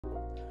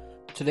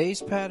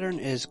Today's pattern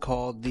is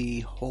called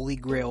the Holy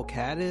Grail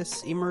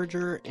Caddis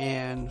emerger,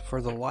 and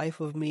for the life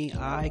of me,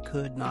 I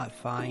could not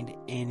find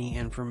any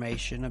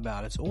information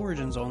about its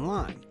origins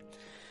online.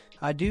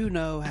 I do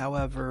know,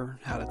 however,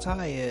 how to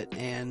tie it,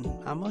 and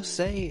I must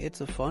say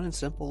it's a fun and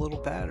simple little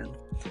pattern.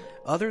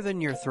 Other than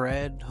your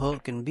thread,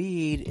 hook, and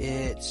bead,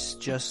 it's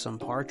just some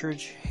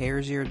partridge,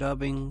 hare's ear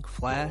dubbing,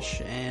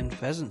 flash, and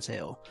pheasant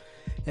tail.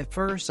 At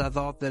first, I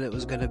thought that it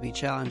was going to be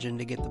challenging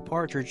to get the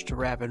partridge to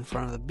wrap in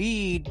front of the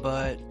bead,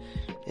 but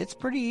it's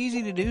pretty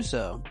easy to do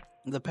so.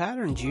 The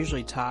pattern's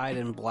usually tied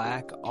in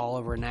black all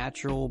over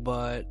natural,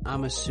 but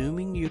I'm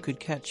assuming you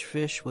could catch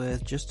fish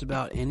with just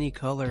about any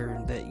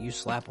color that you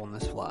slap on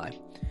this fly.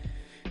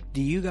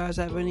 Do you guys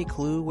have any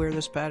clue where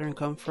this pattern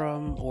come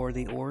from or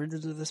the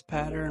origins of this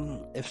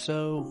pattern? If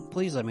so,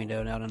 please let me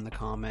know down in the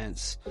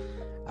comments.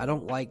 I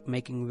don't like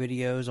making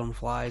videos on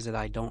flies that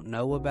I don't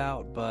know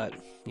about, but,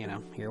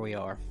 here we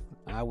are.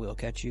 I will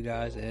catch you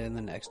guys in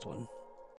the next one.